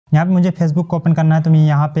यहाँ पे मुझे फेसबुक को ओपन करना है, तो मैं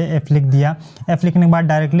यहाँ पे F लिख दिया। F लिखने के बाद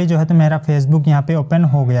डायरेक्टली जो है तो मेरा फेसबुक यहाँ पे ओपन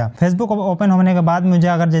हो गया। फेसबुक ओपन होने के बाद मुझे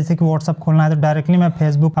अगर जैसे कि व्हाट्सअप खोलना है तो डायरेक्टली मैं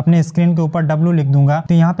फेसबुक अपने स्क्रीन के ऊपर W लिख दूंगा,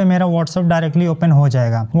 तो यहाँ पे मेरा व्हाट्सअप डायरेक्टली ओपन हो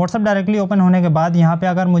जाएगा। व्हाट्सअप डायरेक्टली ओपन होने के बाद यहाँ पे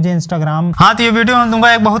अगर मुझे इंस्टाग्राम, हाँ तो ये वीडियो हम तुमको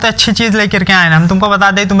एक बहुत अच्छी चीज लेकर के आए हैं। हम तुमको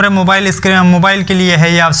बता दें तुम्हारे मोबाइल के लिए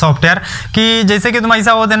है या सॉफ्टवेयर कि जैसे कि तुम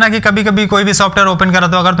ऐसा हो देना कि कभी कभी कोई भी सॉफ्टवेयर ओपन करा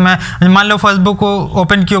तो अगर तुम्हें मान लो फेसबुक को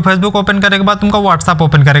ओपन किया, फेसबुक ओपन करने के बाद तुमको व्हाट्सअप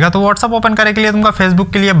ओपन करेगा, तो व्हाट्सअप ओपन करने के लिए तुमको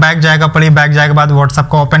फेसबुक के लिए बैक जाएगा पड़ी, बैक जाने के बाद व्हाट्सअप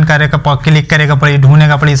को ओपन करेगा, क्लिक करेगा पड़ी,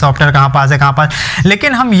 ढूंढेगा पड़ी सॉफ्टवेयर कहाँ पास है कहाँ पास।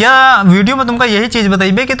 लेकिन हम यह वीडियो में तुमको यही चीज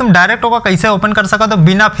बताइए कि तुम डायरेक्ट होगा कैसे ओपन कर सका तो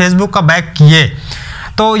बिना फेसबुक का बैक किए।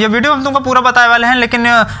 तो ये वीडियो हम तुमको पूरा बताए वाले हैं, लेकिन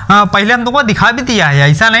पहले हम तुमको दिखा भी दिया है।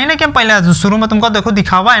 ऐसा नहीं ना कि हम पहले शुरू में तुमको देखो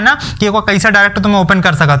दिखावा है ना कि एक कैसे डायरेक्ट तुम्हें ओपन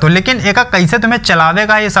कर सका, तो लेकिन एक कैसे तुम्हें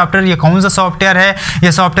चलावेगा ये सॉफ्टवेयर, ये कौन सा सॉफ्टवेयर है,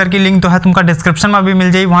 ये सॉफ्टवेयर की लिंक तो है तुमका डिस्क्रिप्शन में भी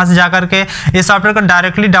मिल जाएगी, वहां से जाकर के ये सॉफ्टवेयर को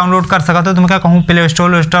डायरेक्टली डाउनलोड कर सका। तो तुमको कहूँ प्ले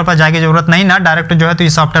स्टोर पर जाके जरूरत नहीं ना, डायरेक्ट जो है तो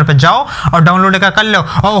इस सॉफ्टवेयर पर जाओ और डाउनलोड कर लो।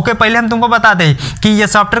 और ओके, पहले हम तुमको बता दें कि ये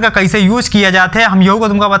सॉफ्टवेयर का कैसे यूज किया जाता है, हम यही को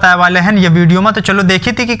तुमको बताए वाले हैं ये वीडियो में। तो चलो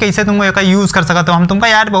देखी थी कि कैसे तुम इसका यूज कर सका। तो हम तुमको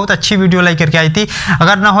यार बहुत अच्छी वीडियो लाई करके आई थी,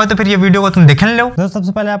 अगर ना हो तो फिर ये वीडियो को तुम देख लो। दोस्तों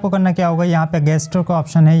सबसे पहले आपको करना क्या होगा, यहाँ पे गेस्टर का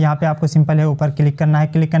ऑप्शन है, यहाँ पे आपको सिंपल है ऊपर क्लिक करना है।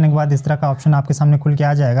 क्लिक करने के बाद इस तरह का ऑप्शन आपके सामने खुल के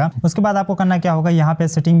आ जाएगा। उसके बाद आपको करना क्या होगा, यहाँ पे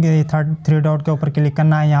सेटिंग थ्री डॉट के ऊपर क्लिक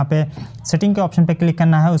करना है, यहाँ पे सेटिंग के ऑप्शन पे क्लिक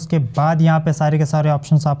करना है। उसके बाद यहाँ पे सारे के सारे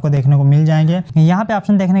ऑप्शन आपको देखने को मिल जाएंगे। यहाँ पे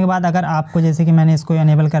ऑप्शन देखने के बाद अगर आपको जैसे कि मैंने इसको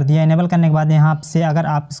इनेबल कर दिया, इनेबल करने के बाद यहाँ से अगर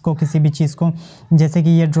आप इसको किसी भी चीज़ को, जैसे कि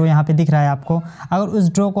ये ड्रॉ यहाँ पे दिख रहा है आपको, अगर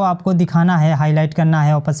उस ड्रॉ को आपको दिखाना है, हाईलाइट करना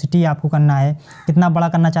है, ओपेसिटी आपको करना है, कितना बड़ा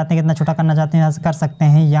करना चाहते हैं, कितना छोटा करना चाहते हैं, कर सकते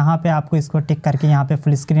हैं। यहाँ पे आपको इसको टिक करके यहाँ पे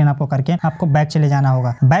फुल स्क्रीन आपको करके आपको बैक चले जाना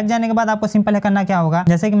होगा। बैक जाने के बाद आपको सिंपल है करना क्या होगा,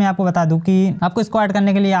 जैसे कि मैं आपको बता दूं कि आपको इसको ऐड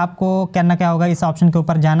करने के लिए आपको करना क्या होगा, इस ऑप्शन के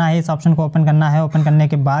ऊपर जाना है, इस ऑप्शन को ओपन करना है। ओपन करने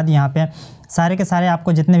के बाद यहाँ पे सारे के सारे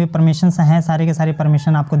आपको जितने भी परमिशंस हैं, सारे के सारे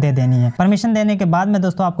परमिशन आपको दे देनी है। परमिशन देने के बाद मैं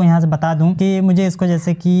दोस्तों आपको यहाँ से बता दूं कि मुझे इसको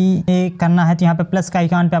जैसे कि करना है, तो यहाँ पे प्लस का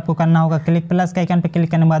आइकन पे आपको करना होगा क्लिक। प्लस का आइकन पे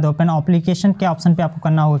क्लिक करने के बाद ओपन एप्लीकेशन के ऑप्शन पे आपको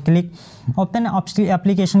करना होगा क्लिक। ओपन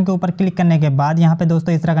एप्लीकेशन के ऊपर क्लिक करने के बाद यहाँ पे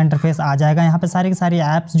दोस्तों इस तरह का इंटरफेस आ जाएगा। यहाँ पे सारी की सारी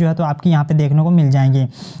ऐप्स जो है तो आपकी यहाँ पे देखने को मिल जाएंगे।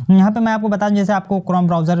 यहाँ पे मैं आपको बता दूं, जैसे आपको क्रोम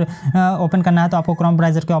ब्राउजर ओपन करना है तो आपको क्रोम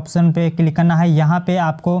ब्राउजर के ऑप्शन पे क्लिक करना है। यहाँ पे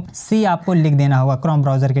आपको सी आपको लिख देना होगा, क्रोम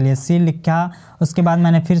ब्राउजर के लिए सी लिखा। उसके बाद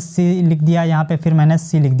मैंने फिर सी लिख दिया, यहाँ पे फिर मैंने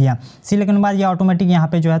सी लिख दिया। सी लिखने के बाद ये ऑटोमेटिक यहाँ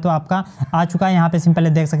पे जो है तो आपका आ चुका है। यहाँ पे सिंपल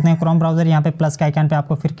देख सकते हैं क्रोम ब्राउजर, यहाँ पे प्लस के आइकन पे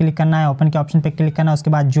आपको फिर क्लिक करना है, ओपन के ऑप्शन पे क्लिक करना है। उसके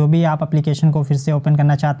बाद जो भी आप एप्लीकेशन को फिर से ओपन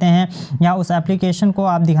करना चाहते हैं या उस एप्लीकेशन को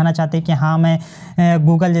आप दिखाना चाहते हैं कि हाँ मैं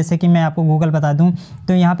गूगल, जैसे कि मैं आपको गूगल बता दूँ,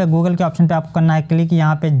 तो यहाँ पे गूगल के ऑप्शन पे आपको करना है क्लिक।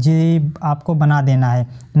 यहाँ पे जी आपको बना देना है,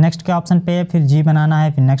 नेक्स्ट के ऑप्शन पे फिर जी बनाना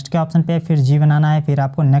है, फिर नेक्स्ट के ऑप्शन पे फिर जी बनाना है, फिर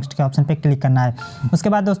आपको नेक्स्ट के ऑप्शन पे क्लिक करना है। उसके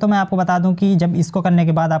बाद दोस्तों मैं आपको बता दूं कि जब इसको करने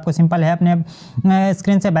के बाद आपको सिंपल है अपने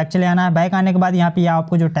स्क्रीन से बैक चले आना है। बैक आने के बाद यहाँ पे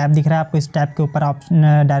आपको जो टैब दिख रहा है, आपको इस टैब के ऊपर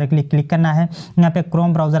ऑप्शन डायरेक्टली क्लिक करना है। यहाँ पे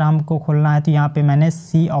क्रोम ब्राउजर हमको खोलना है, तो यहाँ पे मैंने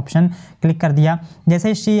सी ऑप्शन क्लिक कर दिया।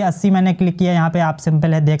 जैसे सी मैंने क्लिक किया, यहाँ पे आप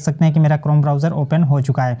सिंपल है देख सकते हैं कि मेरा क्रोम ब्राउजर ओपन हो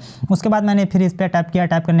चुका है। उसके बाद मैंने फिर इस पर टैप किया।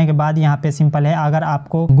 टैप करने के बाद यहाँ पे सिंपल है अगर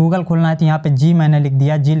आपको गूगल खोलना है तो यहाँ पे जी मैंने लिख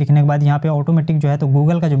दिया। जी लिखने के बाद यहाँ पे ऑटोमेटिक जो है तो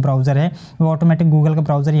गूगल का जो ब्राउजर है वो ऑटोमेटिक गूगल का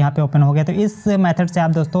ब्राउजर यहाँ पे ओपन हो गया। तो इस मेथड से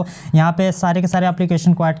आप दोस्तों यहाँ पे सारे के सारे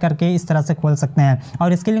एप्लीकेशन को ऐड करके इस तरह से खोल सकते हैं,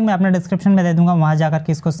 और इसकी लिंक मैं अपने डिस्क्रिप्शन में दे दूंगा, वहां जाकर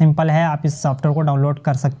के इसको सिंपल है आप इस सॉफ्टवेयर को डाउनलोड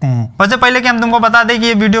कर सकते हैं। वैसे पहले कि हम तुमको बता दें कि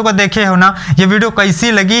ये वीडियो को देखे हो ना, ये वीडियो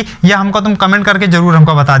कैसी लगी या हमको तुम कमेंट करके जरूर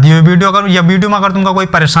हमको बता दियो। ये वीडियो में अगर तुमको कोई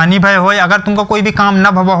परेशानी भय हो, अगर तुमको कोई भी काम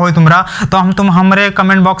ना भवा हो तुम्हारा, तो तुम हमारे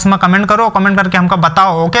कमेंट बॉक्स में कमेंट करो, कमेंट करके हमको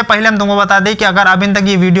बताओ। ओके, पहले हम तुमको बता दें कि अगर अभी तक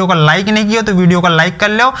ये वीडियो को लाइक नहीं किया तो वीडियो को लाइक कर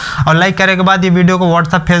लो, और लाइक करने के बाद ये वीडियो को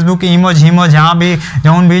व्हाट्सएप, फेसबुक, इमो झीमो जहाँ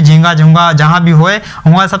भी झींगा झुंगा जहाँ भी होए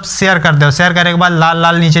वहाँ सब शेयर कर दो। शेयर करने के बाद लाल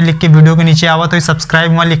लाल नीचे लिख के वीडियो के नीचे आओ तो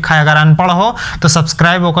सब्सक्राइब वहाँ लिखा है, अगर अनपढ़ हो तो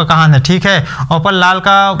सब्सक्राइब होगा कहाँ है, ठीक है। ऊपर लाल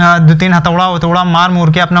का 2-3 हथौड़ा मार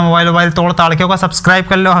मुर के अपना मोबाइल तोड़ ताड़ के सब्सक्राइब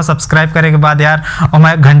कर लो। और सब्सक्राइब करने के बाद यार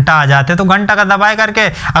और घंटा आ जाते, तो घंटा का दबाए करके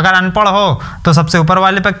अगर अनपढ़ हो तो सबसे ऊपर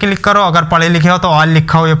वाले पर क्लिक करो, अगर पढ़े लिखे हो तो ऑल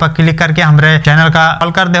लिखा हो ये पर क्लिक करके हमारे चैनल का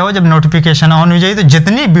ऑल कर दे। जब नोटिफिकेशन ऑन हो जाए तो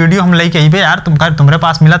जितनी वीडियो हम लेके आइबे यार तुम्हारे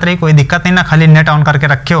पास मिलत रही, कोई दिक्कत नहीं ना, खाली नेट ऑन करके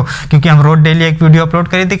रखे हो, क्योंकि हम रोज डेली एक वीडियो अपलोड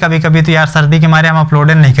करी थी। कभी कभी तो यार सर्दी के मारे हम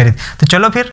अपलोड नहीं करी। तो चलो फिर